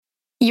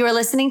You are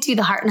listening to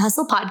the Heart and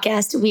Hustle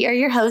podcast. We are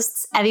your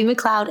hosts, Evie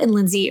McLeod and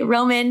Lindsay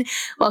Roman.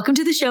 Welcome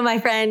to the show, my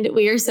friend.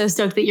 We are so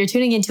stoked that you're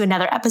tuning into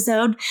another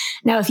episode.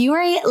 Now, if you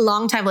are a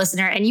longtime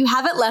listener and you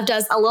haven't left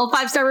us a little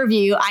 5-star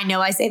review, I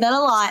know I say that a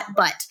lot,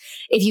 but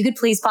if you could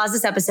please pause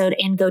this episode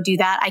and go do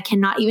that. I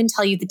cannot even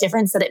tell you the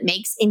difference that it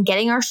makes in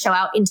getting our show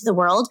out into the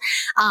world.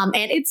 And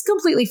it's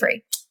completely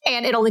free.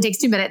 And it only takes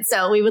 2 minutes.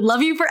 So we would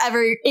love you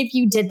forever if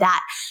you did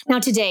that. Now,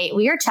 today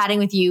we are chatting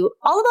with you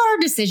all about our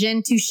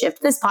decision to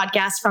shift this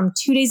podcast from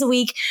 2 days a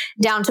week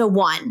down to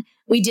 1.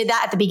 We did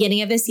that at the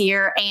beginning of this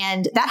year,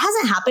 and that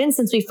hasn't happened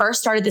since we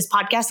first started this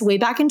podcast way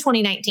back in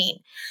 2019.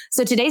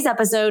 So today's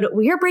episode,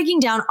 we are breaking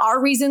down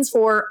our reasons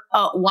for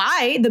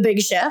why the big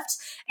shift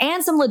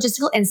and some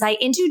logistical insight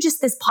into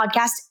just this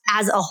podcast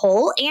as a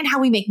whole and how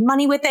we make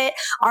money with it,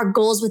 our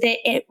goals with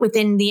it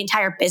within the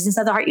entire business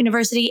of the Heart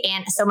University,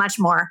 and so much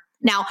more.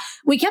 Now,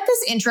 we kept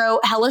this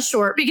intro hella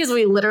short because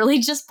we literally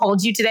just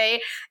polled you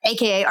today,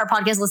 aka our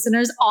podcast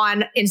listeners,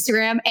 on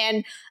Instagram,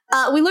 and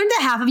we learned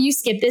that half of you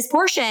skipped this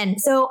portion.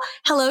 So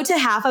hello to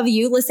half of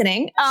you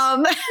listening.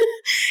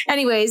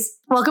 Anyways,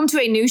 welcome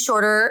to a new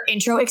shorter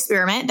intro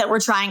experiment that we're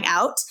trying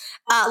out.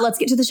 Let's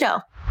get to the show.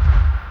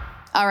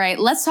 All right,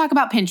 let's talk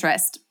about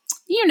Pinterest.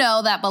 You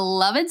know, that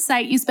beloved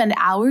site you spend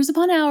hours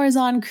upon hours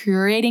on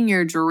curating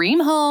your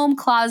dream home,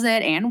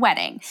 closet, and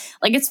wedding.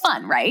 Like, it's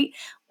fun, right?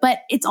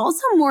 But it's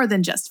also more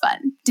than just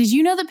fun. Did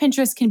you know that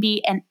Pinterest can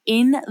be an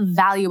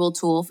invaluable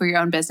tool for your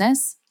own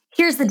business?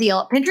 Here's the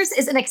deal. Pinterest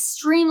is an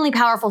extremely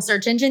powerful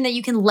search engine that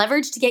you can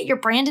leverage to get your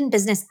brand and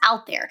business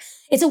out there.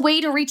 It's a way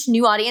to reach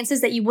new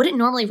audiences that you wouldn't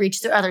normally reach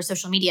through other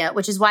social media,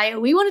 which is why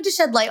we wanted to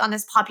shed light on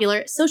this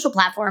popular social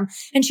platform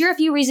and share a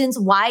few reasons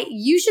why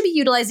you should be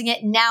utilizing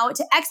it now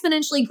to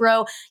exponentially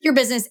grow your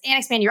business and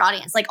expand your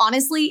audience. Like,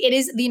 honestly, it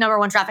is the number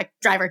one traffic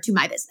driver to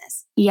my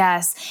business.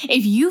 Yes.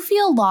 If you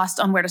feel lost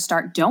on where to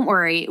start, don't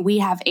worry. We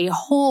have a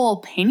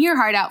whole pin your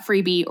heart out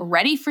freebie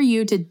ready for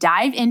you to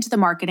dive into the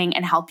marketing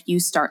and help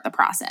you start the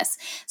process.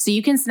 So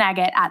you can snag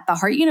it at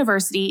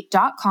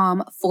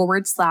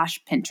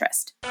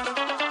theheartuniversity.com/Pinterest.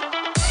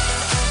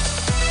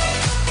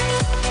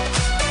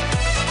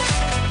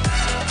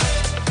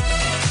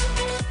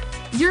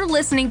 You're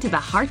listening to the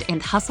Heart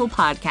and Hustle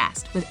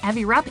podcast with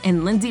Evie Rupp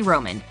and Lindsay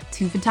Roman,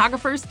 two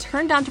photographers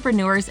turned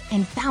entrepreneurs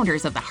and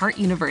founders of the Heart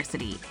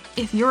University.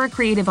 If you're a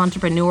creative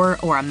entrepreneur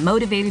or a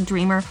motivated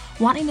dreamer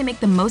wanting to make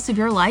the most of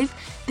your life,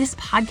 this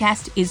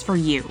podcast is for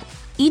you.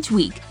 Each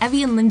week,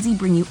 Evie and Lindsay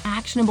bring you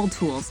actionable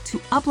tools to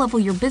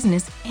uplevel your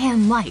business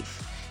and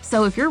life.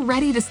 So if you're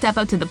ready to step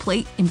up to the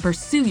plate and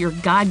pursue your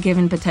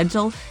God-given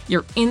potential,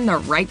 you're in the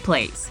right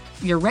place.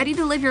 You're ready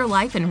to live your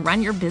life and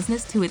run your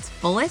business to its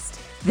fullest?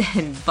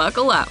 Then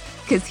buckle up,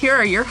 because here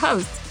are your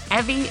hosts,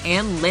 Evie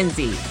and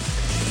Lindsay.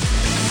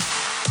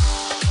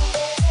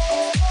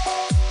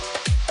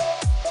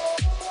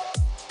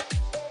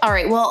 All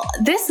right, well,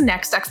 this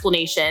next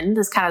explanation,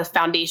 this kind of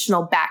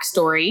foundational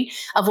backstory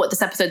of what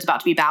this episode's about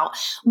to be about,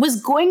 was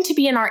going to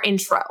be in our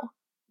intro.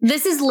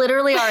 This is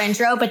literally our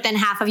intro, but then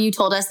half of you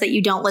told us that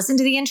you don't listen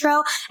to the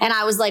intro. And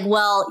I was like,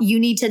 well, you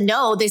need to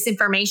know this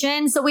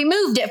information. So we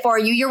moved it for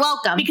you. You're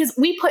welcome. Because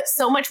we put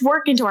so much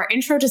work into our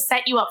intro to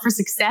set you up for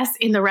success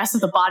in the rest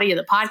of the body of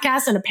the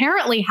podcast. And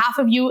apparently half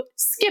of you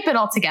skip it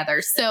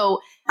altogether. So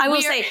I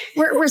will say,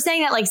 we're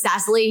saying that like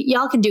sassily.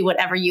 Y'all can do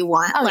whatever you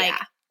want. Oh, like, yeah.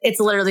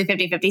 It's literally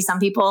 50-50. Some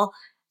people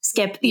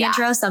skip the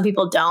intro. Some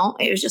people don't.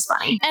 It was just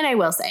funny. And I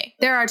will say,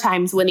 there are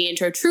times when the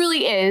intro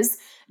truly is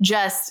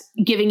just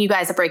giving you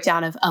guys a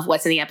breakdown of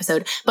what's in the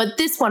episode. But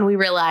this one, we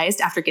realized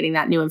after getting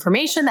that new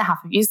information that half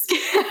of you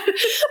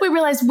we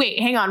realized, wait,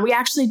 hang on. We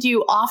actually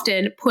do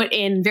often put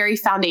in very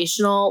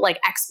foundational like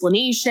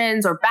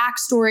explanations or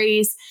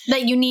backstories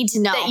that you need to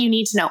know.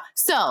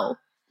 So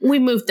we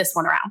moved this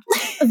one around.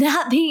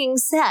 That being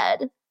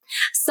said,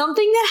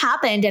 something that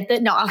happened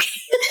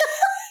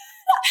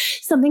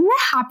Something that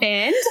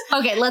happened.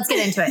 Okay, let's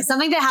get into it.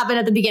 Something that happened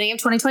at the beginning of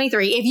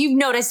 2023, if you've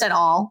noticed at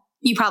all,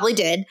 you probably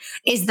did,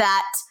 is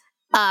that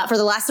for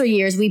the last 3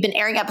 years, we've been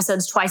airing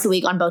episodes twice a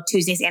week on both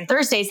Tuesdays and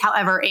Thursdays.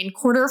 However, in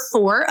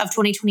Q4 of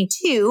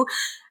 2022,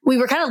 we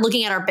were kind of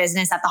looking at our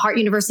business at the Heart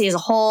University as a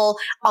whole,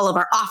 all of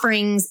our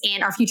offerings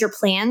and our future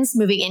plans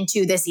moving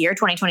into this year,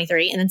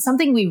 2023. And then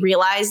something we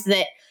realized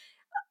that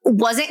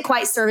wasn't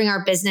quite serving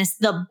our business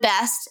the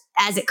best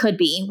as it could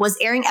be was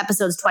airing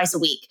episodes twice a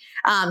week.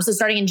 So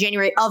starting in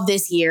January of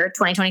this year,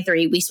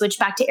 2023, we switched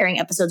back to airing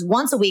episodes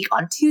once a week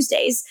on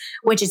Tuesdays,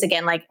 which is,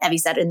 again, like Evie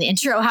said in the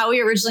intro, how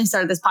we originally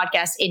started this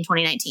podcast in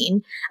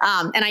 2019.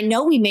 And I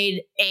know we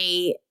made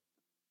a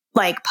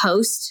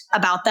post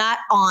about that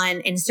on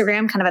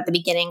Instagram kind of at the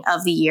beginning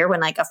of the year when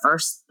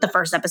the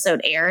first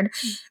episode aired,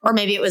 or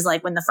maybe it was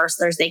like when the first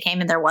Thursday came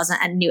and there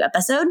wasn't a new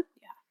episode.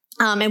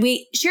 And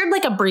we shared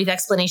like a brief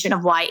explanation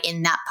of why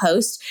in that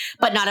post,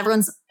 but not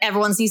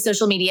everyone sees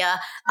social media.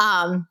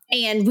 And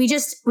we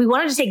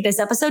wanted to take this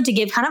episode to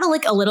give kind of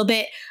a little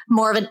bit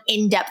more of an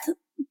in-depth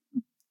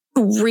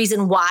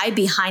reason why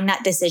behind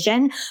that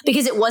decision,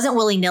 because it wasn't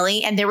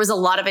willy-nilly and there was a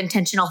lot of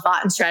intentional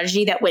thought and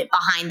strategy that went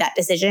behind that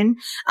decision.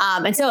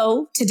 And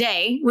so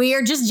today we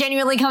are just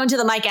genuinely coming to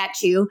the mic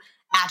at you,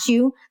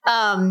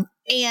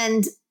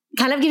 and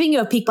kind of giving you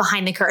a peek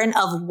behind the curtain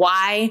of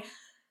why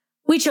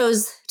we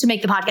chose to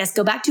make the podcast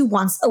go back to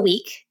once a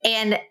week.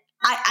 And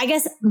I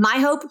guess my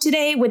hope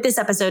today with this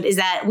episode is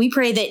that we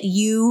pray that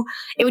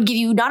it would give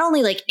you not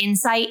only like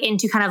insight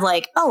into kind of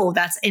like, oh,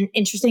 that's an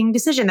interesting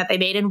decision that they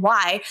made and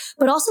why,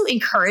 but also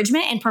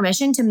encouragement and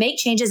permission to make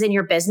changes in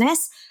your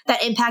business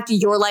that impact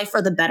your life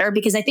for the better.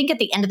 Because I think at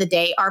the end of the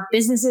day, our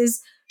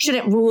businesses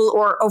shouldn't rule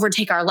or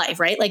overtake our life,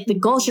 right? Like the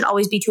goal should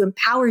always be to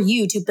empower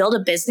you to build a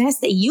business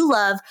that you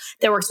love,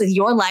 that works with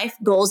your life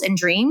goals and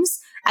dreams.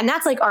 And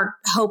that's like our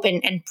hope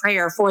and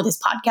prayer for this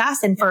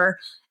podcast and for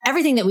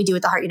everything that we do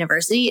at the Heart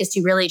University, is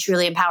to really,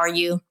 truly empower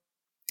you.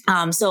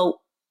 So,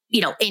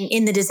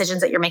 in the decisions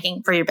that you're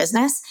making for your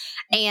business.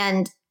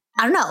 And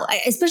I don't know,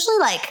 especially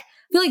like,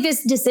 I feel like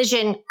this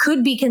decision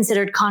could be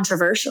considered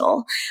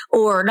controversial,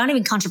 or not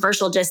even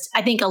controversial. Just,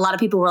 I think a lot of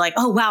people were like,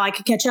 oh, wow, I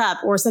could catch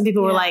up. Or some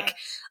people were like,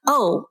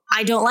 oh,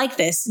 I don't like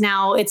this.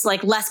 Now it's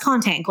like less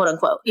content, quote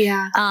unquote.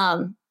 Yeah.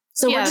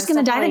 So we're just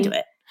going to dive into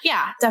it.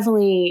 Yeah,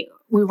 definitely.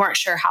 We weren't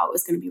sure how it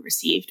was going to be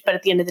received, but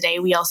at the end of the day,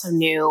 we also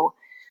knew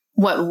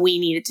what we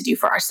needed to do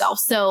for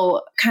ourselves.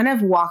 So kind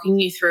of walking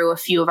you through a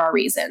few of our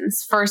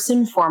reasons. First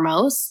and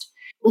foremost,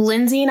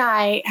 Lindsay and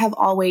I have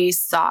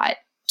always sought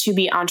to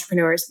be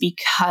entrepreneurs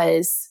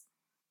because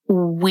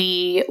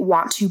we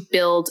want to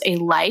build a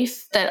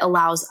life that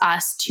allows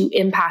us to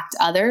impact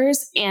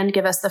others and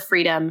give us the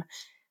freedom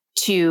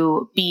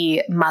to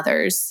be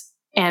mothers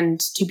and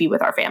to be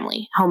with our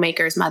family,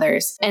 homemakers,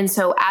 mothers. And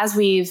so as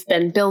we've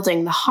been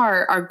building the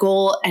Heart, our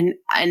goal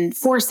and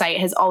foresight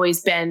has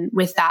always been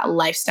with that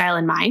lifestyle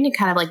in mind, and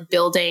kind of like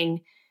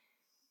building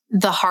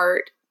the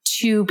Heart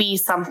to be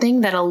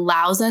something that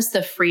allows us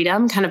the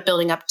freedom, kind of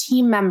building up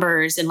team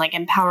members and like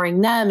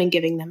empowering them and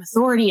giving them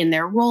authority in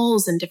their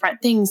roles and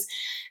different things,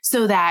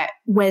 so that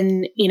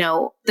when,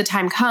 the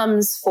time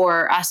comes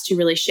for us to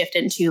really shift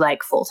into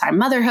like full-time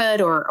motherhood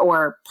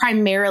or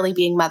primarily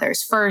being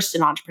mothers first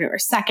and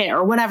entrepreneurs second,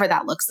 or whatever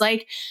that looks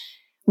like,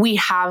 we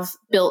have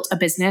built a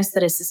business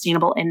that is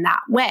sustainable in that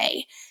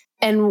way.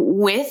 And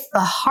with the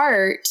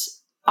Heart,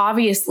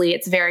 obviously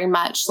it's very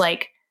much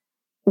like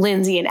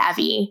Lindsay and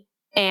Evie.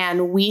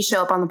 And we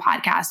show up on the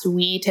podcast.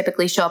 We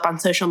typically show up on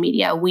social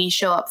media. We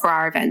show up for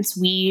our events.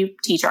 We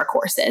teach our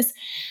courses.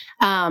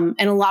 And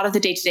a lot of the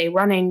day-to-day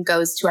running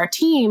goes to our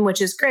team,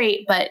 which is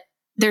great, but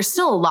there's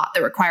still a lot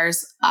that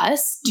requires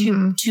us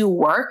to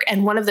work.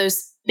 And one of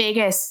those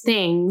biggest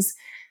things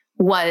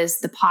was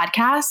the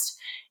podcast.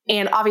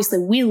 And obviously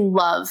we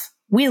love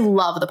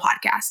the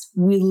podcast.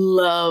 We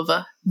love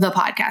the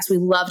podcast. We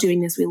love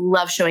doing this. We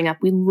love showing up.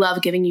 We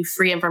love giving you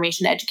free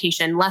information,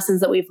 education,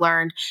 lessons that we've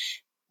learned,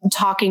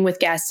 talking with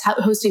guests,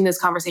 hosting those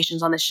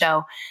conversations on the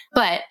show.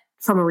 But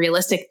from a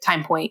realistic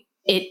time point,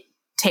 it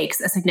takes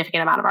a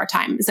significant amount of our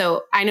time.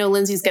 So I know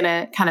Lindsay's going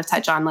to kind of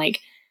touch on like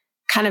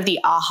kind of the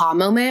aha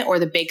moment or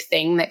the big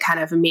thing that kind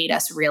of made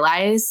us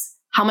realize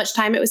how much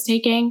time it was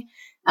taking.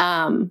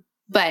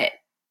 But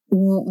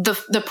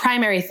the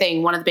primary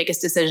thing, one of the biggest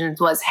decisions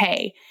was,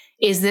 hey,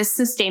 is this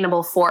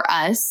sustainable for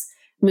us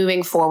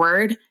moving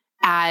forward,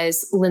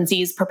 as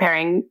Lindsay's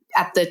preparing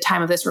at the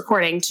time of this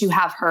recording to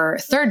have her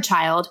third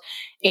child,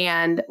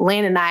 and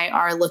Lan and I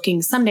are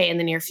looking someday in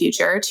the near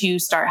future to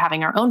start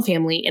having our own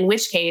family, in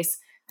which case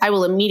I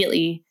will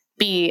immediately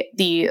be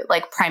the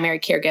like primary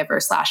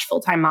caregiver /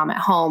 full-time mom at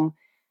home.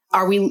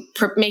 Are we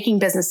making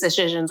business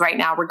decisions right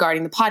now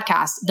regarding the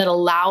podcast that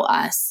allow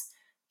us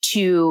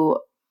to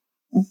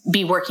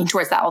be working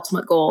towards that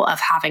ultimate goal of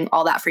having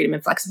all that freedom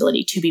and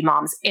flexibility to be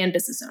moms and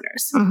business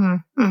owners?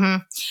 Mm-hmm, mm-hmm.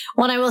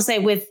 Well, and I will say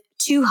with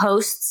two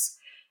hosts,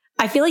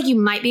 I feel like you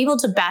might be able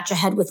to batch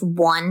ahead with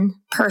one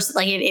person.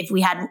 Like if we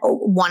had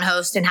one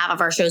host and half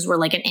of our shows were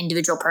like an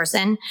individual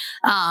person.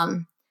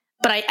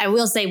 But I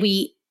will say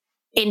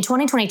in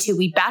 2022,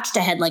 we batched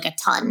ahead like a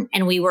ton,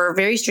 and we were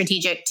very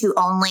strategic to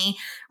only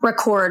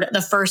record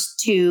the first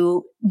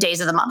 2 days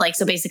of the month. Like,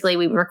 so basically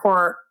we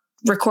record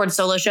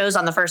solo shows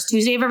on the first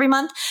Tuesday of every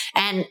month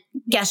and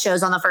guest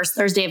shows on the first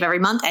Thursday of every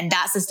month. And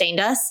that sustained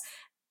us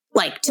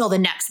like till the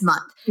next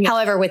month. Yeah.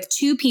 However, with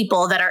two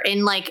people that are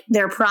in like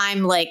their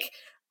prime, like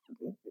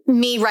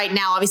me right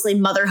now, obviously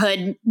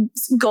motherhood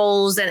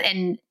goals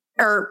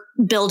or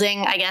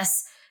building, I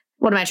guess,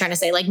 what am I trying to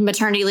say? Like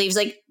maternity leaves,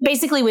 like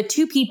basically with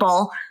two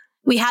people,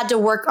 we had to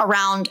work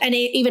around, and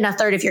even a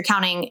third if you're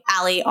counting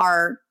Allie,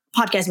 our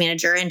podcast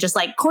manager, and just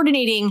like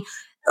coordinating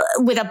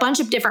with a bunch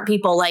of different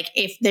people, like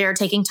if they're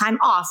taking time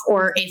off,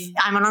 or if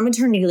I'm on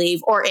maternity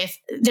leave, or if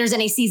there's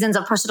any seasons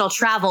of personal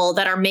travel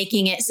that are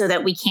making it so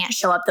that we can't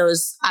show up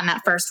on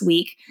that first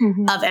week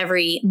of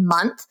every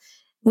month.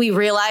 We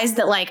realized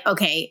that like,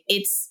 okay,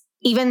 it's,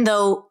 even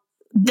though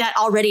that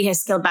already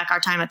has scaled back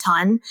our time a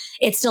ton,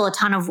 it's still a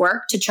ton of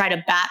work to try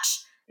to batch,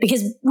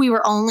 because we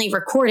were only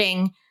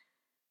recording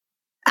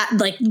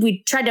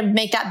we tried to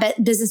make that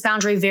business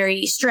boundary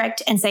very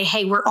strict and say,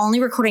 hey, we're only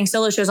recording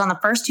solo shows on the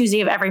first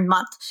Tuesday of every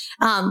month,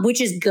 which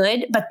is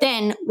good. But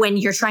then when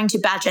you're trying to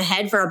batch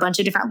ahead for a bunch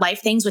of different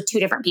life things with 2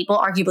 different people,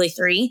 arguably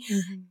 3,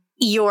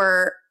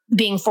 you're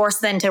being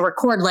forced then to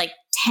record like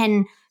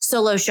 10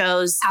 solo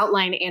shows.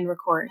 Outline and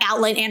record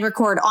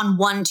on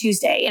one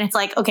Tuesday. And it's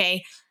like,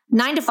 okay,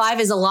 9 to 5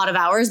 is a lot of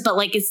hours, but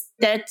like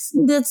that's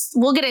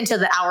we'll get into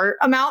the hour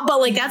amount, but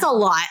like that's a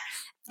lot.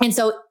 And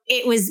so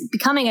it was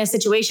becoming a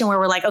situation where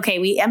we're like, okay,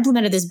 we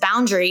implemented this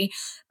boundary,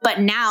 but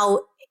now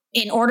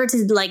in order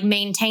to like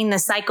maintain the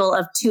cycle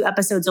of 2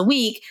 episodes a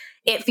week,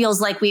 it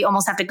feels like we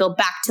almost have to go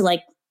back to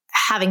like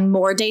having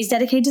more days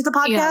dedicated to the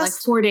podcast. Yeah, like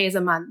 4 days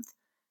a month.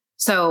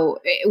 So,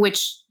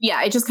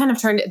 it just kind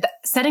of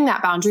setting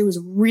that boundary was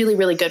really,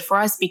 really good for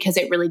us because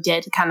it really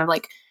did kind of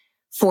like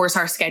force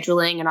our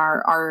scheduling and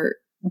our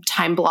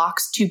time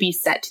blocks to be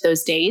set to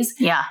those days.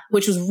 Yeah.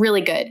 Which was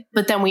really good.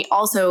 But then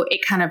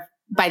it kind of,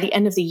 by the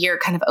end of the year,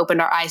 kind of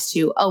opened our eyes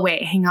to, oh,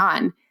 wait, hang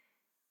on.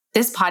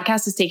 This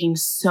podcast is taking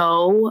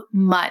so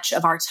much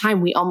of our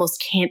time. We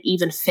almost can't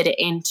even fit it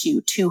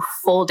into 2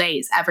 full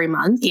days every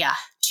month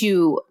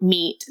to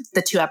meet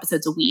the 2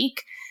 episodes a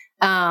week.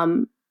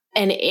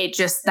 And it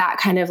just, that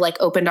kind of like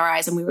opened our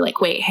eyes and we were like,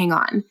 wait, hang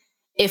on.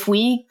 If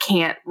we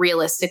can't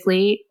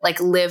realistically like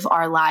live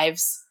our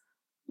lives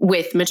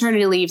with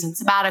maternity leaves and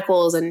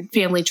sabbaticals and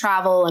family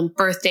travel and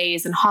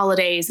birthdays and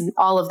holidays and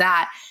all of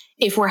that,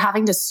 if we're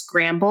having to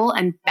scramble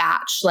and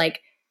batch like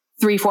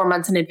 3-4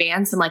 months in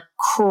advance and like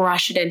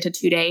crush it into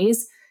 2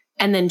 days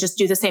and then just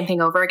do the same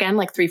thing over again,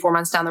 like 3-4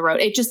 months down the road,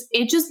 it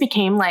just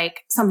became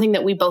like something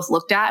that we both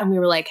looked at and we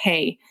were like,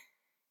 hey,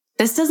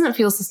 this doesn't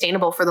feel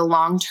sustainable for the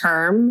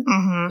long-term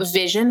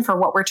vision for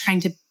what we're trying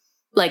to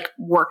like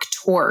work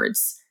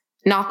towards.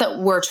 Not that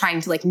we're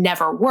trying to like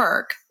never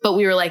work, but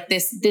we were like,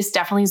 this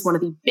definitely is one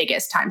of the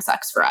biggest time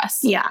sucks for us.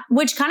 Yeah.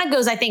 Which kind of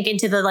goes, I think,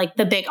 into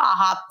the big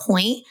aha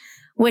point,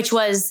 which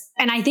was,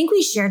 and I think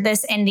we shared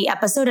this in the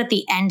episode at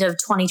the end of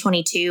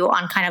 2022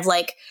 on kind of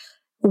like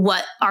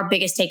what our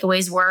biggest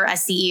takeaways were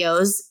as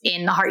CEOs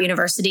in the Heart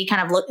University,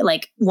 kind of look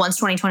like once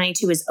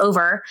 2022 is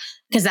over,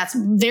 because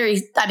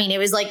it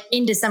was like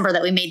in December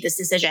that we made this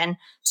decision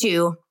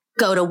to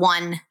go to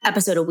 1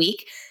 episode a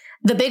week.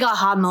 The big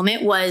aha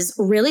moment was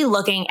really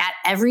looking at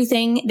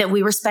everything that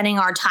we were spending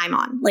our time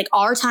on, like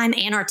our time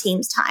and our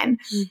team's time,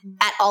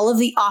 at all of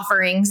the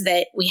offerings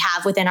that we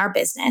have within our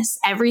business,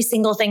 every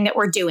single thing that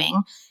we're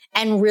doing,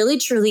 and really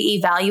truly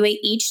evaluate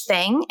each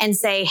thing and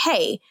say,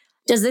 hey,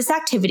 does this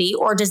activity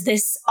or does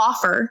this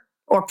offer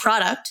or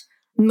product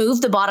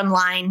move the bottom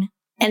line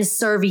and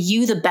serve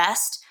you the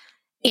best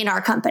in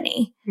our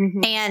company?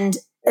 And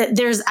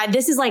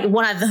this is like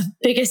one of the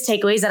biggest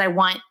takeaways that I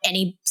want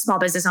any small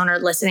business owner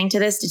listening to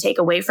this to take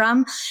away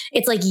from.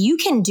 It's like, you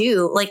can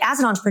do, like, as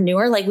an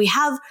entrepreneur, like, we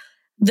have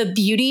the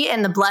beauty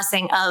and the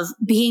blessing of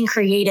being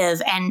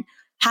creative and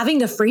having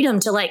the freedom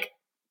to like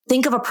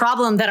think of a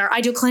problem that our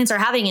ideal clients are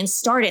having and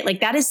start it. Like,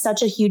 that is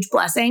such a huge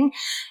blessing.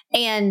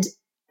 And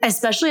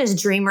especially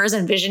as dreamers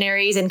and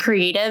visionaries and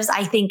creatives,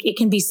 I think it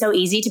can be so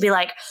easy to be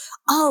like,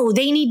 oh,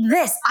 they need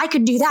this, I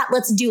could do that,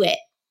 let's do it.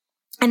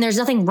 And there's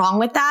nothing wrong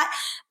with that.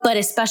 But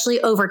especially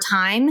over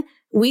time,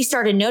 we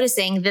started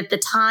noticing that the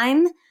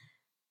time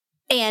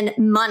and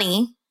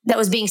money that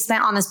was being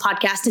spent on this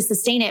podcast to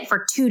sustain it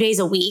for 2 days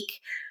a week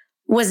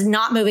was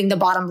not moving the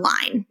bottom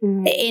line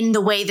in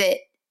the way that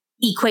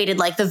equated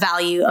like the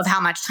value of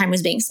how much time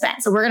was being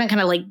spent. So we're going to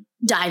kind of like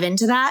dive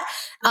into that.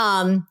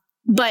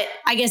 But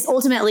I guess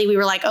ultimately we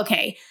were like,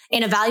 okay,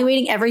 in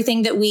evaluating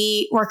everything that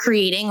we were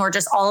creating, or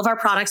just all of our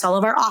products, all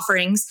of our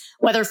offerings,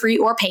 whether free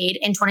or paid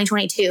in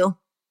 2022,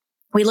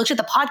 we looked at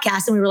the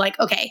podcast and we were like,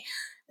 okay,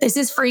 this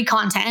is free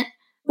content,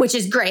 which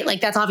is great.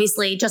 Like, that's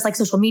obviously just like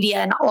social media,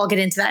 and I'll get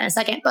into that in a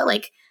second. But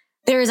like,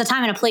 there is a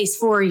time and a place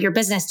for your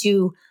business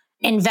to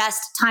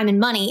invest time and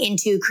money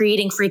into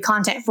creating free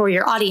content for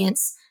your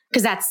audience,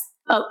 because that's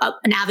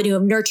an avenue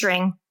of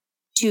nurturing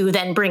to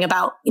then bring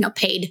about,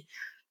 paid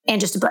and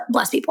just to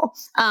bless people.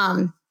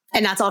 And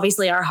that's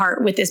obviously our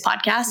heart with this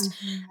podcast.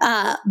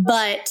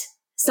 But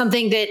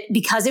something that,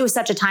 because it was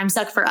such a time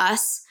suck for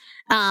us,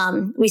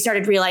 we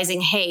started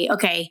realizing, hey,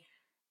 okay,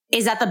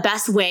 is that the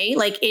best way?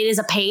 Like, it is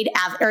a paid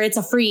or it's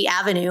a free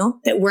avenue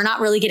that we're not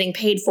really getting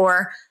paid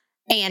for.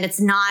 And it's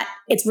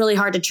really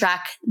hard to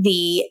track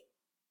the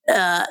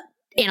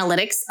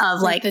analytics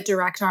of like the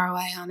direct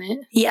ROI on it.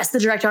 Yes. The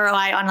direct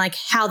ROI on like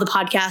how the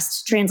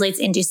podcast translates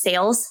into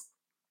sales.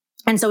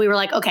 And so we were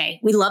like, okay,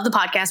 we love the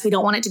podcast. We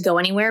don't want it to go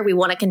anywhere. We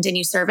want to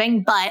continue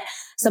serving, but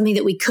something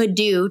that we could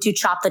do to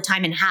chop the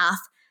time in half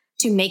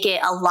to make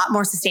it a lot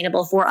more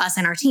sustainable for us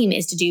and our team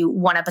is to do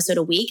 1 episode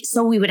a week.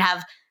 So we would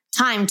have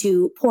time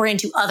to pour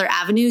into other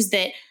avenues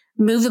that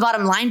move the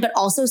bottom line, but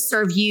also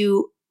serve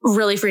you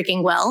really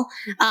freaking well.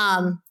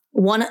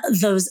 One of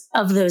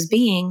those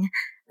being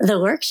the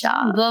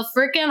workshop. The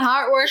freaking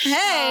Heart Workshop.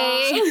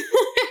 Hey,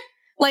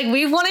 like,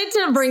 we wanted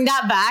to bring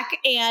that back,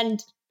 and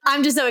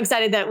I'm just so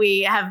excited that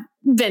we got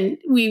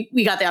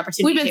the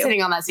opportunity. We've been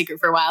sitting on that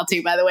secret for a while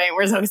too, by the way.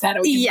 We're so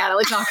excited we can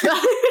finally talk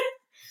about it.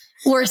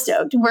 We're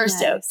stoked. We're Yes.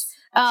 stoked.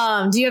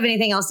 Do you have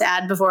anything else to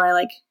add before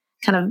I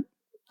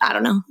I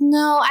don't know.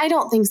 No, I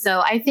don't think so.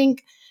 I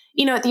think,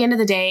 at the end of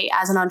the day,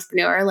 as an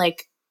entrepreneur,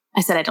 like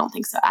I said, I don't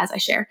think so, as I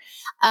share.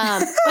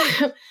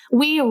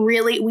 We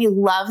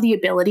love the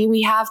ability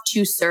we have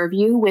to serve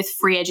you with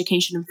free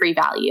education and free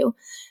value.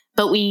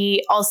 But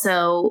we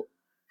also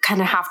kind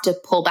of have to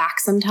pull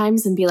back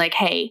sometimes and be like,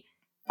 hey,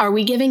 are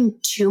we giving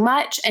too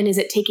much? And is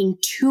it taking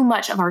too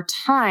much of our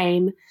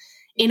time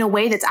in a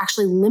way that's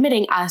actually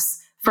limiting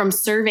us from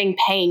serving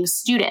paying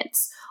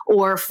students?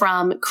 Or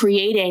from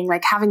creating,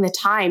 like having the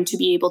time to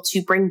be able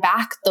to bring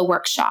back the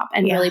workshop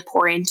and really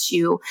pour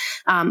into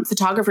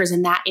photographers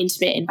in that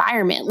intimate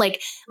environment.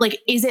 Like,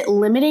 is it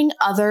limiting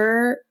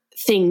other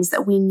things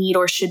that we need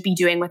or should be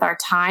doing with our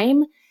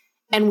time?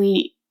 And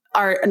we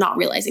are not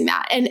realizing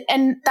that.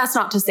 And that's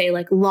not to say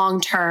like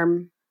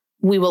long-term,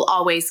 we will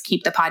always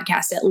keep the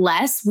podcast at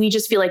less. We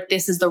just feel like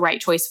this is the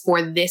right choice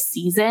for this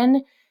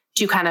season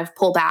to kind of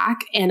pull back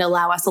and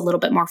allow us a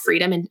little bit more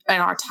freedom in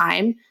our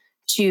time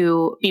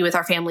to be with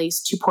our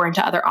families, to pour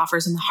into other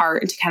offers in the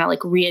heart, and to kind of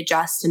like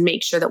readjust and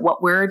make sure that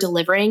what we're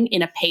delivering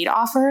in a paid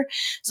offer,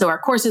 so our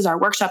courses, our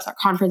workshops, our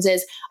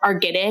conferences, are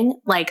getting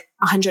like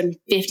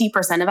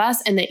 150% of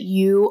us, and that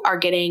you are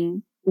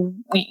getting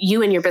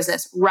you and your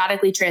business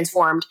radically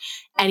transformed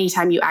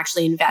anytime you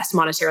actually invest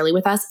monetarily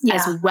with us,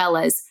 as well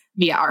as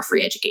via our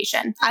free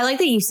education. I like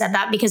that you said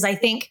that, because I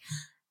think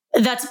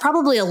that's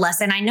probably a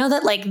lesson. I know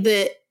that like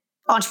the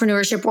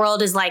entrepreneurship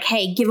world is like,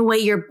 hey, give away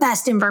your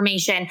best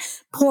information,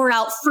 pour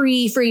out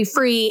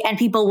free, and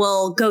people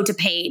will go to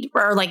paid,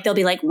 or like they'll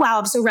be like, wow,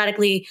 I'm so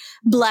radically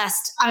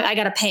blessed, I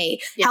got to pay.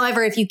 Yeah.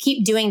 However, if you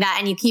keep doing that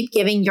and you keep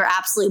giving your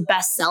absolute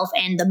best self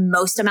and the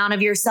most amount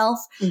of yourself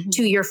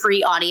to your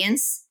free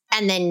audience,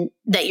 and then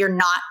that you're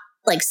not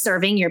like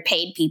serving your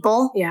paid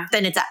people,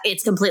 then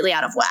it's completely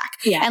out of whack.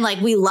 Yeah. And like,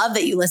 we love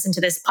that you listen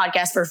to this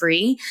podcast for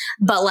free,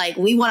 but like,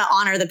 we want to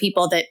honor the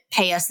people that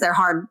pay us their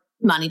hard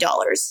money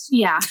dollars.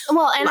 Yeah.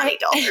 Well, and money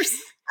dollars.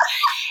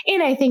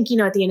 And I think,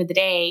 at the end of the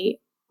day,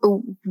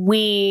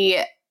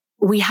 we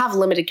have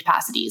limited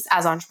capacities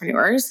as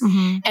entrepreneurs,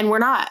 and we're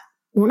not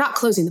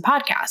closing the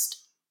podcast.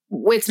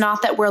 It's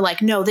not that we're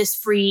like, no, this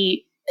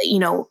free,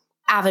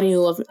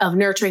 avenue of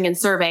nurturing and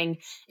serving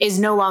is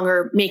no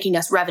longer making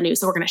us revenue,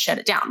 so we're going to shut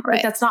it down. Right.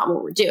 Like, that's not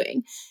what we're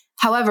doing.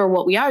 However,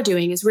 what we are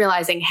doing is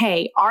realizing,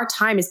 hey, our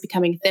time is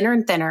becoming thinner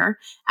and thinner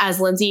as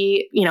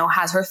Lindsay,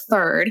 has her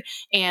third,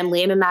 and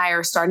Lan and I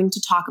are starting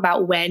to talk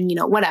about when,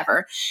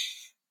 whatever.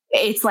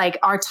 It's like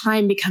our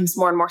time becomes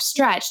more and more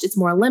stretched. It's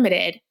more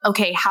limited.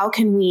 Okay, how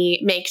can we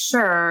make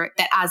sure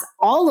that as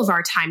all of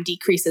our time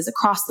decreases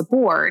across the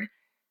board,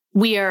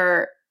 we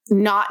are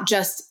not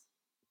just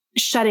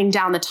shutting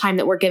down the time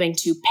that we're giving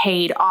to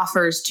paid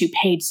offers, to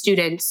paid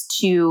students,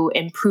 to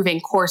improving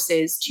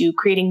courses, to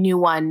creating new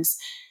ones,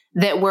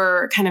 that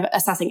we're kind of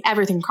assessing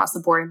everything across the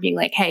board and being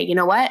like, hey, you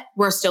know what?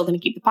 We're still going to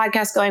keep the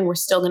podcast going. We're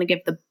still going to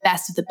give the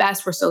best of the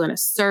best. We're still going to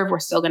serve. We're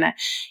still going to,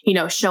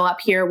 show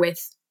up here with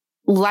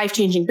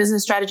life-changing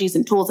business strategies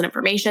and tools and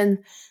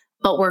information,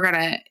 but we're going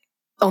to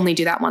only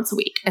do that once a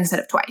week instead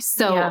of twice.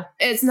 So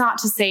it's not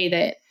to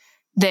say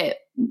that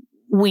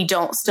we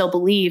don't still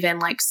believe in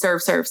like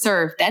serve,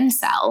 then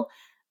sell.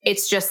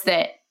 It's just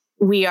that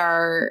we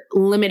are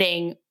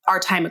limiting our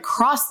time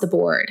across the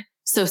board.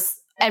 So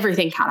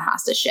everything kind of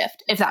has to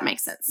shift, if that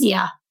makes sense.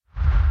 Yeah.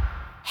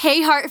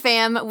 Hey, Heart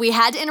Fam, we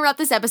had to interrupt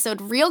this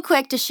episode real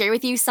quick to share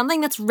with you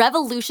something that's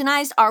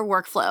revolutionized our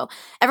workflow.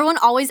 Everyone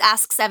always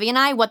asks Evie and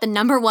I what the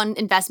number one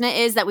investment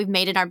is that we've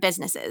made in our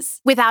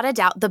businesses. Without a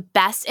doubt, the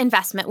best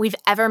investment we've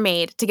ever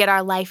made to get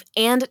our life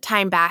and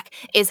time back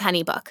is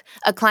HoneyBook,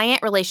 a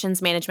client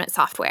relations management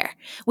software.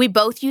 We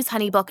both use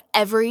HoneyBook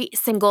every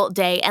single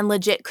day and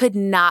legit could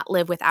not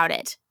live without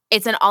it.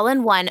 It's an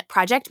all-in-one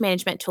project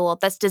management tool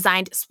that's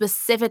designed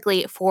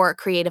specifically for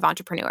creative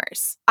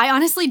entrepreneurs. I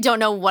honestly don't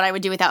know what I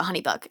would do without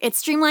HoneyBook. It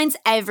streamlines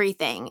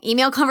everything.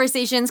 Email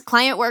conversations,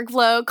 client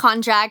workflow,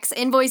 contracts,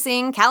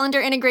 invoicing, calendar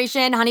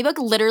integration. HoneyBook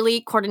literally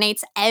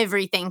coordinates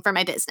everything for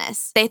my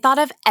business. They thought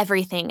of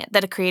everything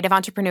that a creative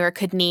entrepreneur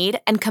could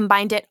need and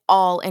combined it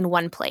all in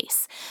one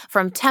place.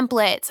 From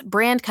templates,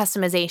 brand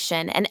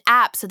customization, an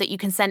app so that you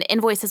can send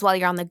invoices while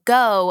you're on the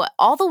go,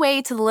 all the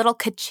way to the little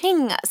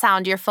ka-ching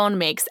sound your phone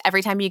makes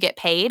every time you get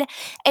paid,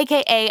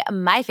 aka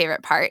my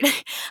favorite part.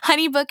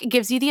 HoneyBook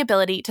gives you the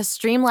ability to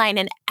streamline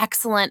an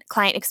excellent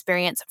client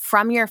experience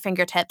from your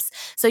fingertips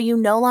so you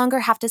no longer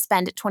have to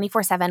spend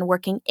 24/7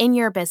 working in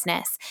your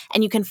business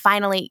and you can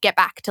finally get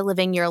back to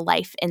living your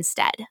life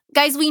instead.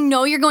 Guys, we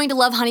know you're going to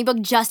love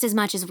HoneyBook just as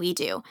much as we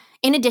do.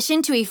 In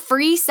addition to a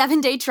free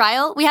 7-day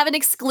trial, we have an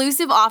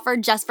exclusive offer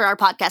just for our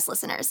podcast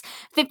listeners.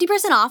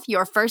 50% off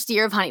your first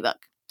year of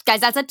HoneyBook. Guys,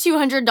 that's a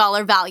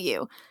 $200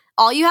 value.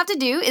 All you have to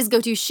do is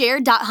go to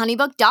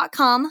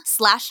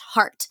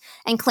share.honeybook.com/heart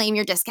and claim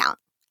your discount.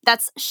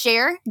 That's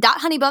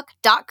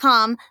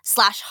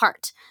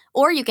share.honeybook.com/heart.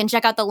 Or you can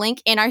check out the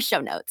link in our show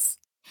notes.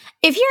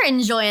 If you're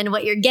enjoying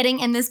what you're getting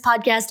in this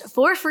podcast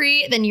for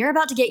free, then you're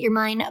about to get your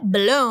mind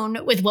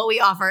blown with what we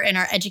offer in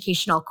our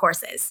educational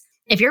courses.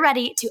 If you're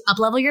ready to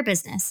uplevel your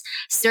business,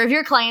 serve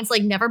your clients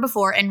like never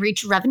before, and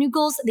reach revenue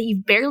goals that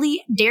you've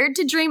barely dared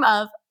to dream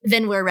of,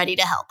 then we're ready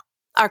to help.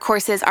 Our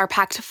courses are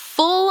packed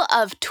full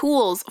of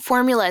tools,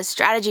 formulas,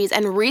 strategies,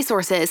 and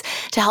resources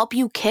to help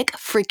you kick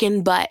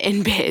freaking butt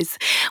in biz.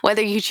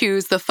 Whether you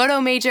choose the Photo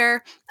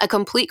Major, a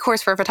complete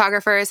course for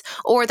photographers,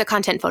 or the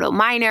Content Photo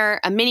Minor,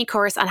 a mini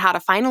course on how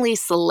to finally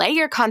slay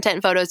your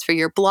content photos for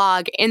your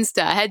blog,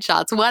 Insta,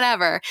 headshots,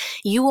 whatever,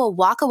 you will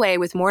walk away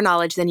with more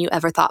knowledge than you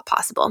ever thought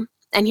possible.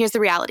 And here's the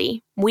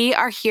reality. We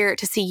are here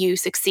to see you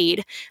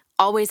succeed,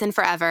 always and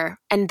forever.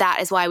 And that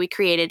is why we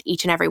created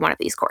each and every one of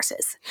these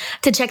courses.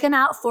 To check them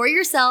out for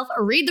yourself,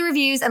 read the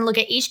reviews, and look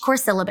at each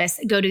course syllabus,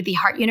 go to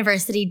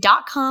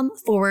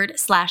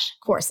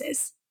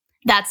theheartuniversity.com/courses.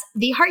 That's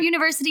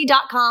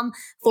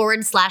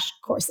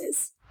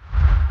theheartuniversity.com/courses.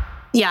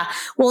 Yeah.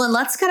 Well, and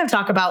let's kind of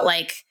talk about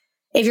like,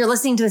 if you're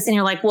listening to this and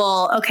you're like,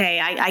 well,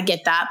 okay, I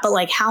get that, but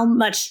like how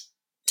much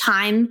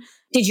time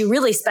did you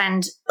really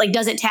spend? Like,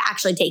 does it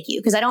actually take you?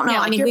 Because I don't know.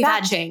 I mean, we've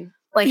batching.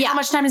 How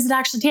much time does it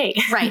actually take?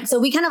 Right. So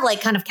we kind of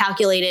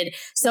calculated.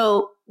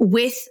 So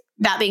with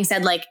that being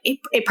said, like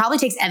it probably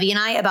takes Evie and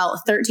I about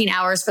 13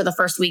 hours for the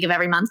first week of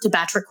every month to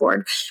batch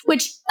record,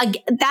 which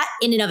that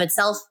in and of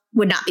itself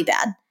would not be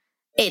bad.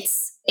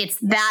 It's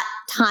that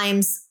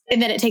times,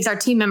 and then it takes our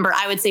team member,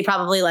 I would say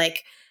probably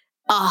like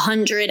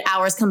 100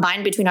 hours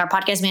combined between our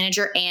podcast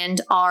manager and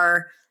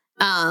our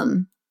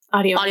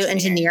audio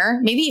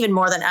engineer, maybe even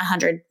more than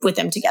 100 with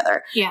them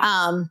together.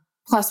 Yeah.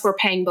 Plus we're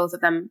paying both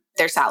of them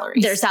their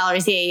salaries.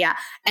 Yeah.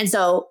 And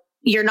so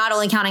you're not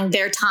only counting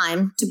their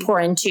time to pour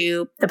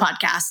into the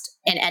podcast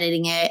and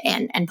editing it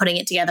and putting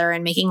it together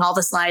and making all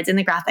the slides and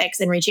the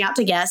graphics and reaching out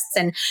to guests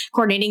and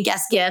coordinating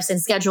guest gifts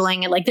and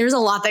scheduling. And like, there's a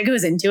lot that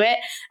goes into it.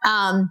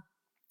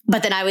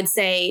 But then I would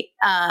say,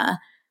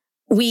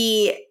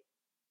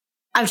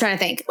 I'm trying to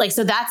think like,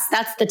 so that's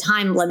the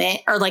time limit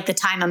or like the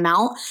time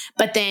amount.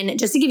 But then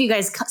just to give you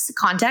guys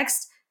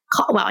context,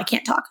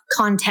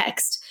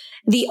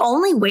 the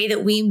only way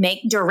that we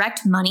make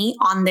direct money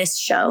on this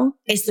show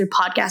is through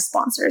podcast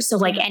sponsors. So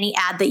like any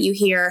ad that you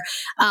hear,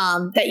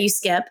 that you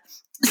skip,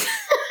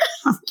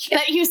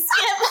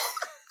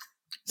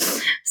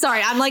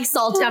 Sorry, I'm like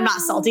salty. I'm not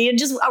salty. And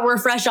just we're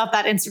fresh off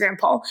that Instagram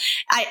poll.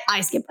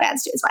 I skip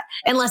ads too. It's fine.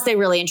 Unless they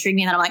really intrigue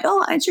me. And then I'm like,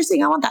 oh,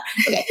 interesting. I want that.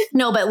 Okay.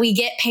 No, but we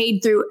get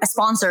paid through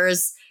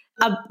sponsors,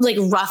 like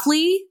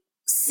roughly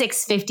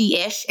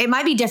 $650-ish. It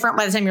might be different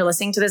by the time you're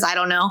listening to this. I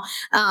don't know.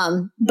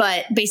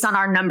 But based on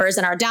our numbers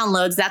and our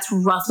downloads, that's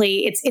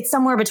roughly, it's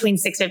somewhere between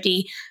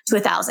 $650 to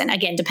 $1,000.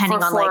 Again,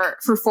 depending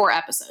for 4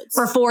 episodes.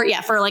 For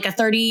like a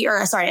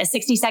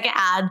 60-second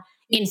ad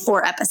in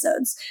 4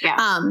 episodes.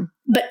 Yeah.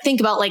 But think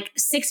about like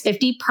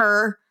 $650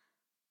 per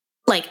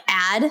like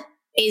ad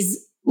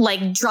is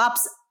like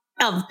drops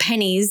of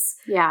pennies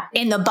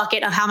in the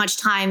bucket of how much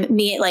time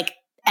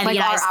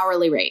our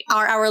hourly rate,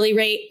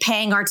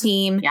 paying our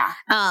team. Yeah.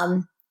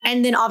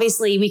 And then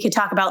obviously we could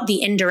talk about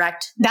the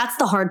indirect. That's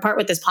the hard part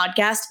with this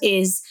podcast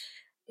is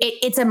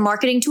it's a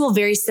marketing tool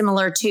very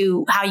similar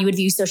to how you would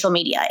view social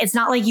media. It's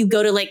not like you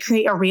go to like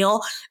create a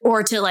reel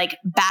or to like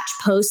batch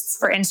posts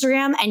for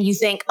Instagram and you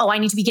think, oh, I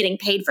need to be getting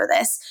paid for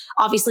this.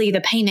 Obviously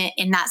the payment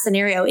in that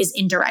scenario is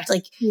indirect,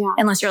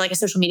 unless you're like a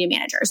social media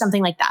manager or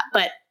something like that.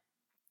 But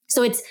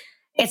so it's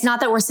not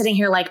that we're sitting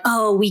here like,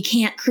 oh, we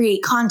can't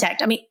create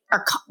content. I mean,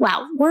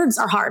 words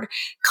are hard.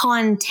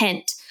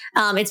 Content.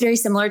 It's very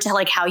similar to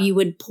like how you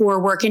would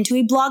pour work into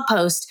a blog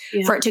post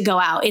for it to go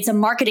out. It's a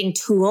marketing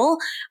tool,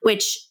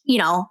 which,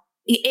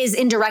 is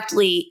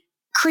indirectly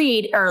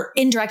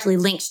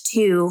linked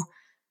to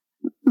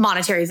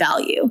monetary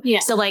value. Yeah.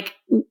 So like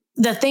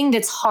the thing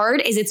that's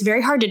hard is it's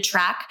very hard to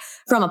track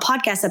from a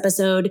podcast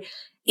episode.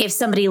 If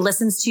somebody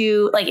listens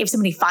to, like, if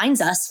somebody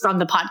finds us from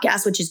the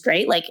podcast, which is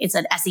great, like it's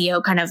an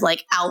SEO kind of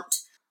like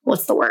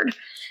what's the word?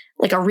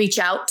 Like a reach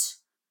out.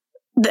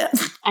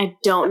 I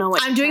don't know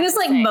what I'm doing this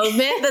like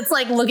movement that's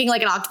like looking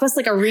like an octopus,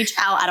 like a reach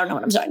out. I don't know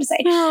what I'm trying to say.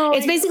 No,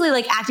 it's basically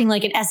like acting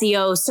like an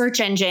SEO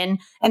search engine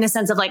in the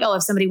sense of like, oh,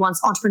 if somebody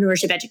wants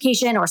entrepreneurship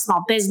education or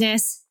small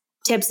business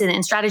tips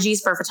and strategies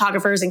for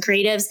photographers and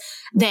creatives,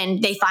 then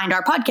they find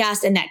our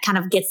podcast and that kind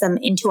of gets them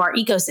into our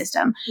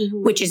ecosystem,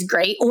 which is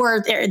great.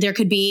 Or there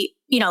could be,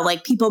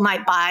 like people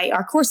might buy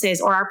our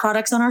courses or our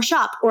products on our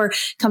shop or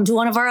come to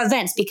one of our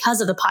events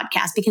because of the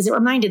podcast, because it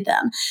reminded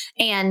them.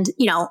 And,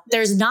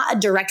 there's not a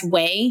direct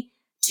way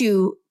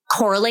to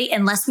correlate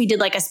unless we did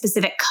like a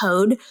specific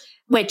code,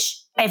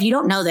 which if you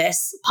don't know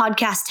this,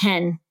 podcast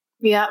 10.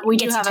 Yeah, we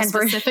do have a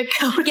specific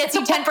code. Gets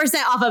you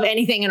 10% off of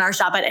anything in our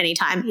shop at any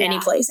time, any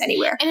place,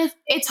 anywhere. And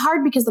it's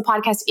hard because the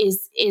podcast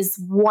is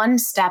one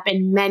step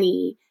in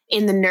many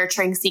in the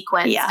nurturing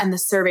sequence and the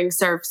serving,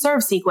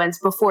 serve sequence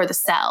before the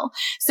sell.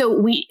 So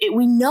we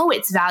know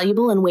it's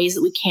valuable in ways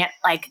that we can't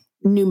like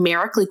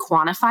numerically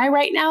quantify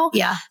right now.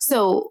 Yeah.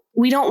 So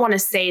we don't want to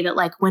say that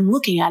like when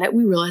looking at it,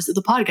 we realize that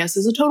the podcast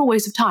is a total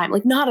waste of time.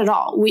 Like not at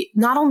all. We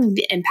not only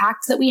the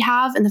impacts that we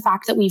have and the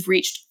fact that we've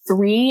reached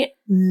 3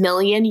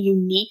 million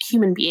unique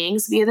human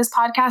beings via this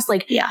podcast,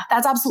 like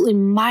that's absolutely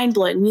mind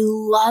blowing. We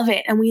love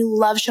it. And we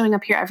love showing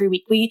up here every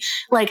week. We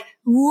like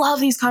love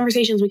these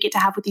conversations we get to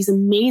have with these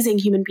amazing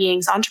human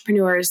beings,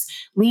 entrepreneurs,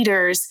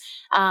 leaders,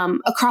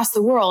 across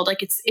the world.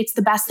 Like it's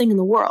the best thing in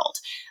the world.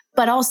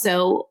 But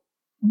also,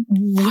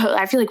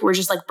 I feel like we're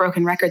just like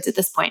broken records at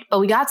this point. But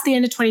we got to the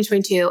end of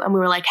 2022 and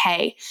we were like,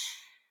 hey,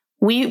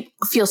 we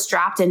feel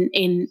strapped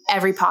in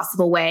every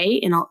possible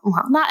way. Well,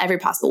 not every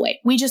possible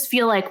way. We just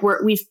feel like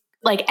we've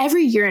like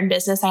every year in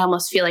business, I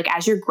almost feel like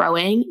as you're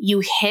growing,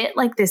 you hit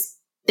like this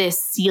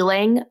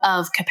ceiling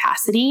of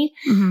capacity.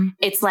 Mm-hmm.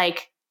 It's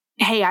like,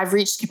 hey, I've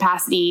reached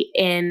capacity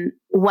in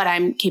what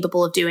I'm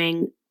capable of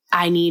doing.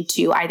 I need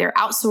to either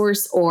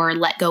outsource or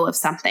let go of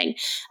something.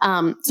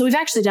 So we've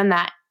actually done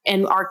that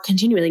and are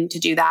continuing to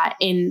do that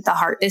in the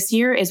Heart this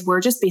year. Is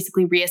we're just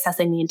basically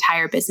reassessing the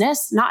entire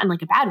business, not in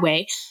like a bad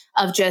way,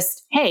 of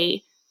just,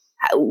 hey,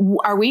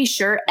 are we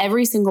sure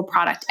every single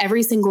product,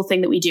 every single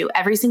thing that we do,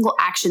 every single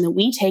action that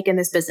we take in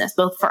this business,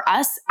 both for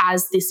us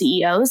as the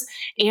CEOs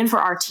and for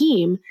our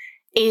team,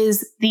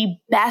 is the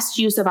best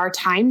use of our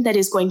time that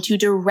is going to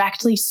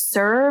directly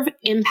serve,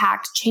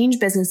 impact, change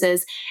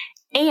businesses,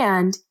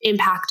 and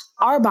impact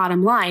our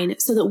bottom line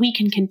so that we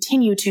can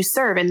continue to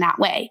serve in that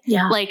way.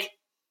 Yeah. Like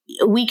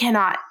we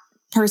cannot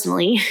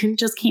personally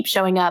just keep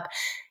showing up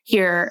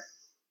here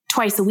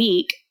twice a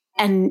week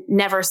and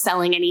never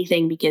selling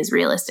anything because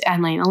realistic. I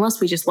mean, unless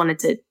we just wanted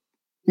to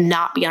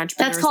not be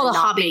entrepreneurs. That's called a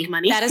hobby. Make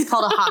money. That is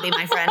called a hobby,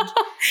 my friend.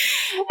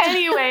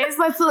 Anyways,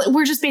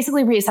 we're just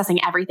basically reassessing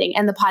everything.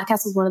 And the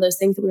podcast was one of those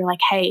things that we were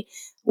like, hey,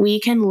 we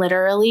can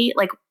literally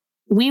like,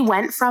 we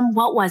went from,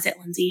 what was it,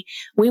 Lindsay?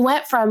 We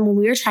went from when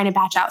we were trying to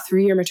batch out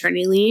 3-year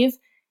maternity leave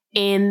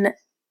in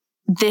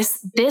this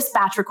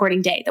batch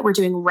recording day that we're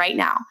doing right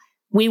now.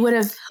 We would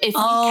have, if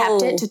we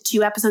kept it to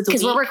 2 episodes a week.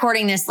 Because we're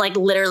recording this like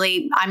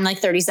literally, I'm like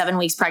 37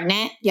 weeks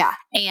pregnant. Yeah.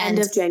 And end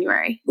of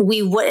January.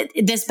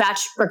 This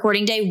batch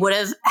recording day would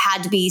have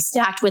had to be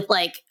stacked with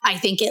like, I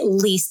think at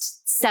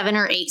least 7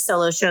 or 8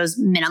 solo shows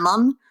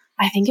minimum.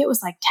 I think it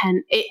was like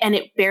 10 and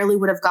it barely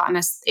would have gotten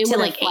us to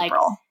like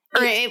April.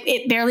 Or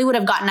it barely would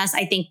have gotten us,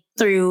 I think,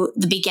 through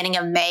the beginning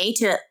of May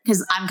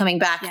because I'm coming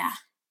back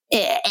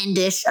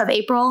end-ish of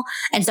April.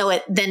 And so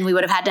then we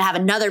would have had to have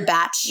another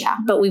batch,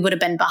 but we would have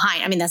been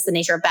behind. I mean, that's the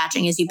nature of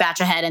batching is you batch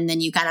ahead and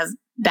then you kind of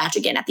batch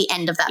again at the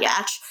end of that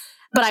batch.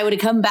 But I would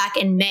have come back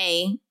in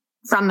May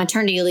from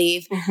maternity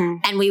leave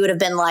and we would have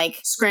been like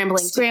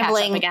scrambling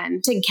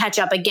to catch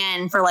up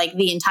again for like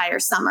the entire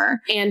summer.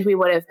 And we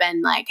would have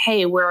been like,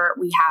 hey, we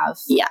have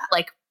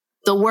like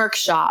the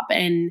workshop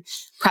and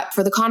prep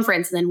for the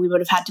conference. And then we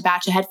would have had to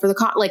batch ahead for the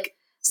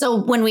so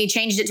when we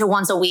changed it to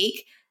once a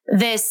week,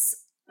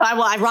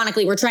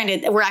 ironically,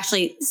 we're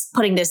actually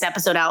putting this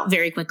episode out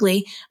very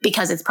quickly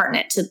because it's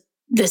pertinent to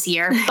this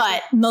year.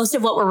 But most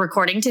of what we're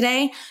recording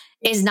today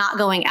is not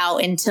going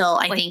out until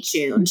I think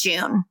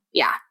June.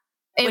 Yeah.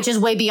 Which is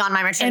way beyond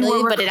my maternity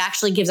leave, but it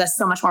actually gives us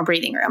so much more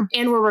breathing room.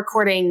 And we're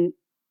recording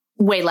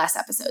way less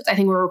episodes. I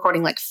think we're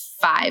recording like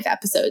 5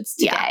 episodes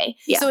today.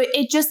 Yeah. So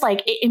it just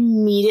like, it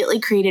immediately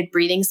created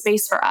breathing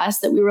space for us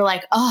that we were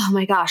like, oh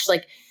my gosh,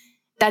 like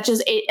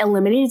it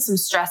eliminated some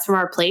stress from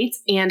our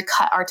plates and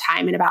cut our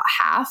time in about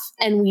half.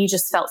 And we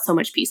just felt so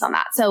much peace on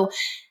that. So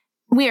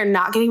we are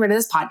not getting rid of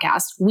this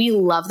podcast. We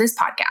love this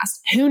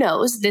podcast. Who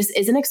knows? This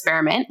is an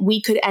experiment.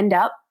 We could end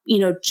up,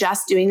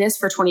 just doing this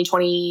for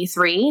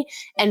 2023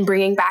 and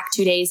bringing back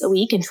 2 days a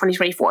week in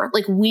 2024.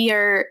 Like we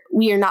are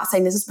not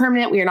saying this is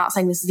permanent. We are not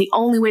saying this is the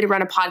only way to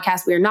run a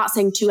podcast. We are not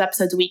saying 2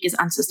 episodes a week is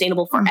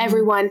unsustainable for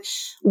everyone.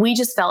 We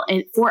just felt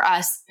for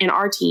us and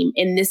our team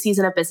in this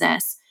season of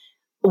business,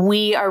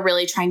 we are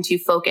really trying to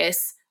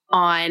focus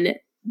on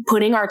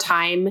putting our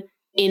time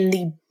in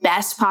the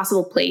best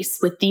possible place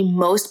with the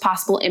most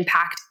possible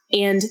impact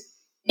and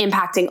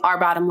impacting our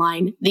bottom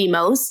line the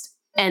most.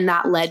 And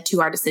that led to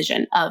our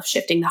decision of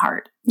shifting the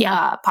Heart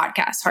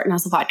podcast, Heart and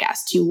Hustle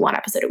podcast, to 1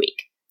 episode a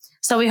week.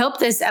 So we hope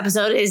this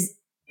episode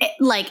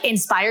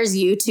inspires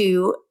you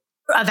to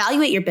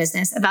evaluate your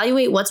business,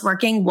 evaluate what's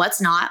working,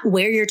 what's not,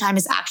 where your time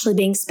is actually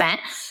being spent.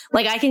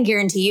 Like I can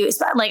guarantee you,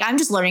 like I'm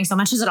just learning so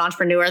much as an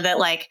entrepreneur that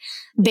like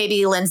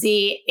baby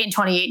Lindsay in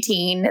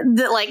 2018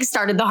 that like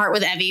started the Heart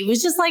with Evie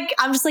was just like,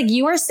 I'm just like,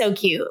 you are so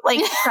cute. Like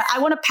I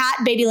want to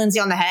pat baby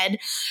Lindsay on the head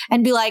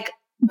and be like,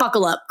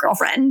 buckle up,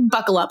 girlfriend,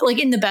 buckle up, like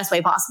in the best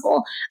way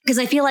possible. Because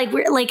I feel like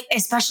we're like,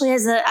 especially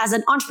as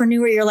an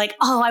entrepreneur, you're like,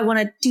 oh, I want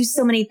to do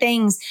so many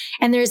things.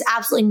 And there's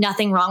absolutely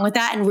nothing wrong with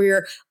that. And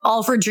we're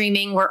all for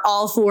dreaming. We're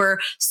all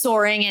for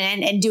soaring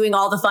and doing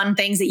all the fun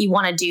things that you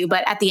want to do.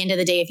 But at the end of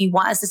the day, if you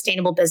want a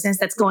sustainable business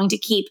that's going to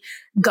keep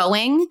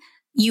going,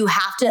 you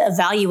have to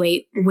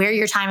evaluate where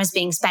your time is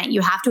being spent.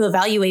 You have to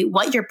evaluate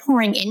what you're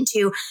pouring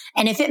into.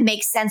 And if it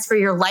makes sense for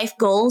your life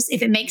goals,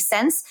 if it makes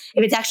sense,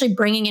 if it's actually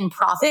bringing in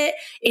profit,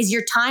 is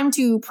your time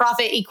to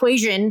profit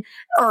equation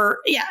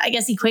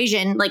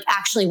like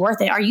actually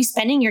worth it? Are you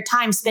spending your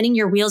time spinning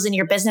your wheels in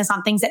your business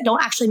on things that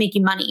don't actually make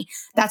you money?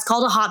 That's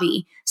called a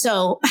hobby.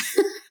 So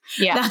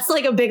yeah, that's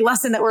like a big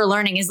lesson that we're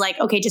learning is like,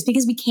 okay, just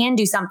because we can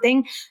do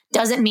something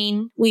doesn't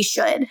mean we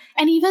should.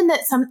 And even that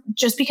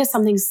just because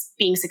something's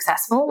being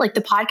successful, like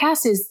the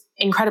podcast is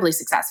incredibly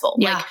successful.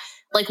 Yeah.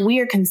 Like we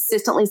are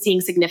consistently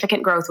seeing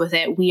significant growth with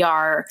it. We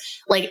are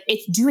like,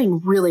 it's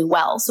doing really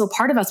well. So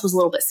part of us was a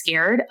little bit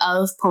scared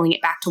of pulling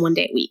it back to 1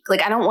 day a week.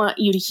 Like, I don't want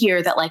you to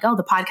hear that like, oh,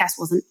 the podcast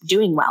wasn't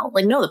doing well.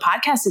 Like, no, the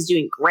podcast is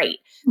doing great.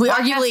 We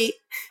arguably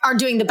are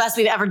doing the best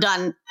we've ever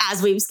done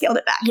as we've scaled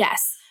it back.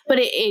 Yes. But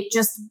it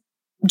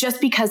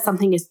just because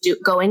something is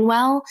going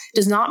well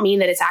does not mean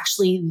that it's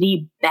actually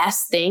the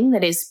best thing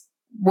that is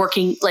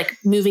working, like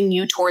moving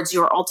you towards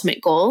your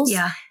ultimate goals.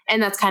 Yeah.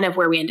 And that's kind of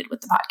where we ended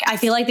with the podcast. I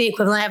feel like the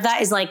equivalent of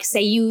that is like,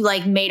 say you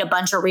like made a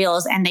bunch of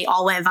reels and they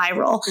all went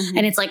viral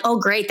and it's like, oh,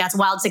 great. That's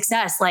wild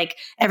success. Like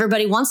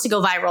everybody wants to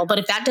go viral. But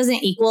if that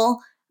doesn't equal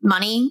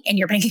money in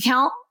your bank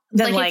account,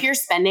 then like if you're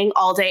spending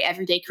all day,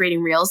 every day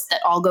creating reels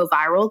that all go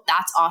viral,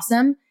 that's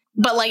awesome.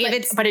 But like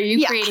but are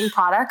you creating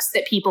products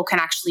that people can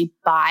actually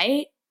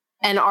buy?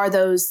 And are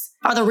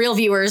the real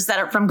viewers that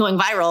are from going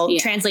viral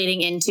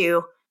translating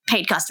into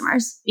paid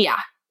customers? Yeah.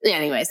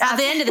 Anyways, at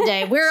the end of the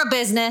day, we're a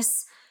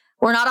business.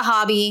 We're not a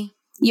hobby.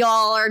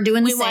 Y'all are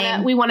doing the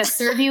same. We want to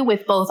serve you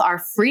with both our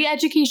free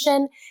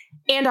education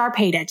and our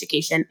paid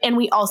education. And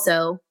we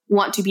also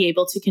want to be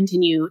able to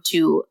continue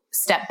to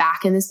step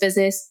back in this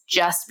business,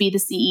 just be the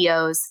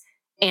CEOs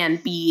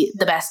and be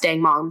the best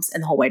dang moms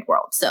in the whole wide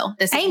world. So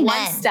this is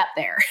one step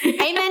there.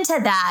 Amen to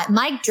that.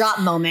 Mic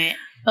drop moment.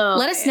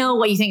 Let us know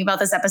what you think about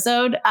this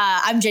episode.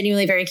 I'm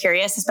genuinely very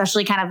curious,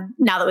 especially kind of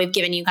now that we've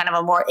given you kind of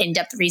a more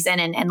in-depth reason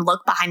and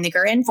look behind the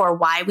curtain for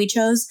why we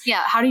chose.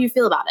 Yeah. How do you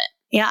feel about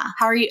it? Yeah.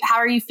 How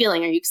are you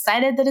feeling? Are you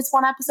excited that it's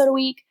one episode a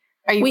week?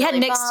 Are you we had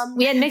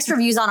mixed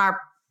reviews on our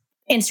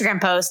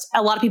Instagram post.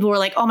 A lot of people were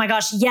like, oh my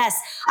gosh, yes,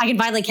 I can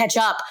finally catch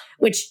up,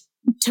 which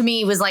to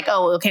me was like,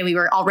 oh, okay, we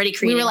were already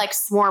creating. We were like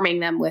swarming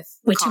them with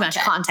too much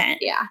content.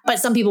 Yeah. But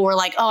some people were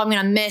like, oh, I'm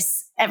going to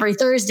miss every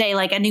Thursday,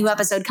 like a new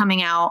episode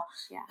coming out.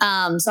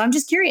 Yeah. So I'm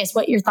just curious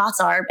what your thoughts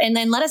are. And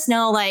then let us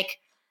know, like,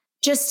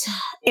 just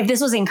if this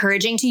was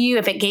encouraging to you,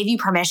 if it gave you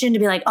permission to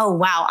be like, oh,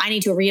 wow, I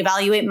need to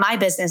reevaluate my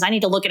business. I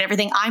need to look at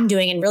everything I'm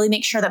doing and really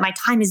make sure that my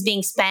time is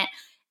being spent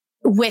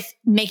with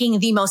making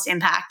the most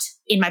impact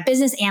in my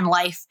business and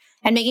life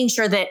and making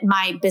sure that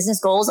my business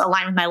goals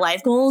align with my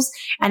life goals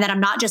and that I'm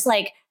not just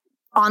like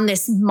on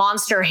this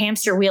monster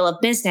hamster wheel of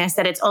business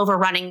that it's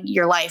overrunning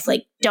your life.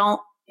 Like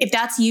if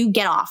that's you,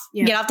 get off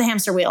the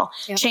hamster wheel,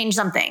 change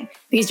something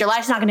because your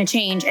life's not going to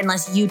change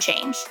unless you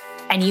change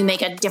and you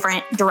make a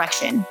different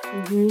direction.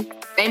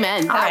 Mm-hmm.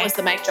 Amen. That was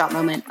the mic drop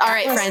moment. All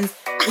right, friends,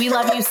 we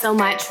love you so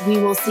much. We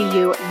will see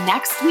you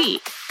next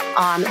week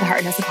on the Heart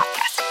and Hustle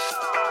Podcast.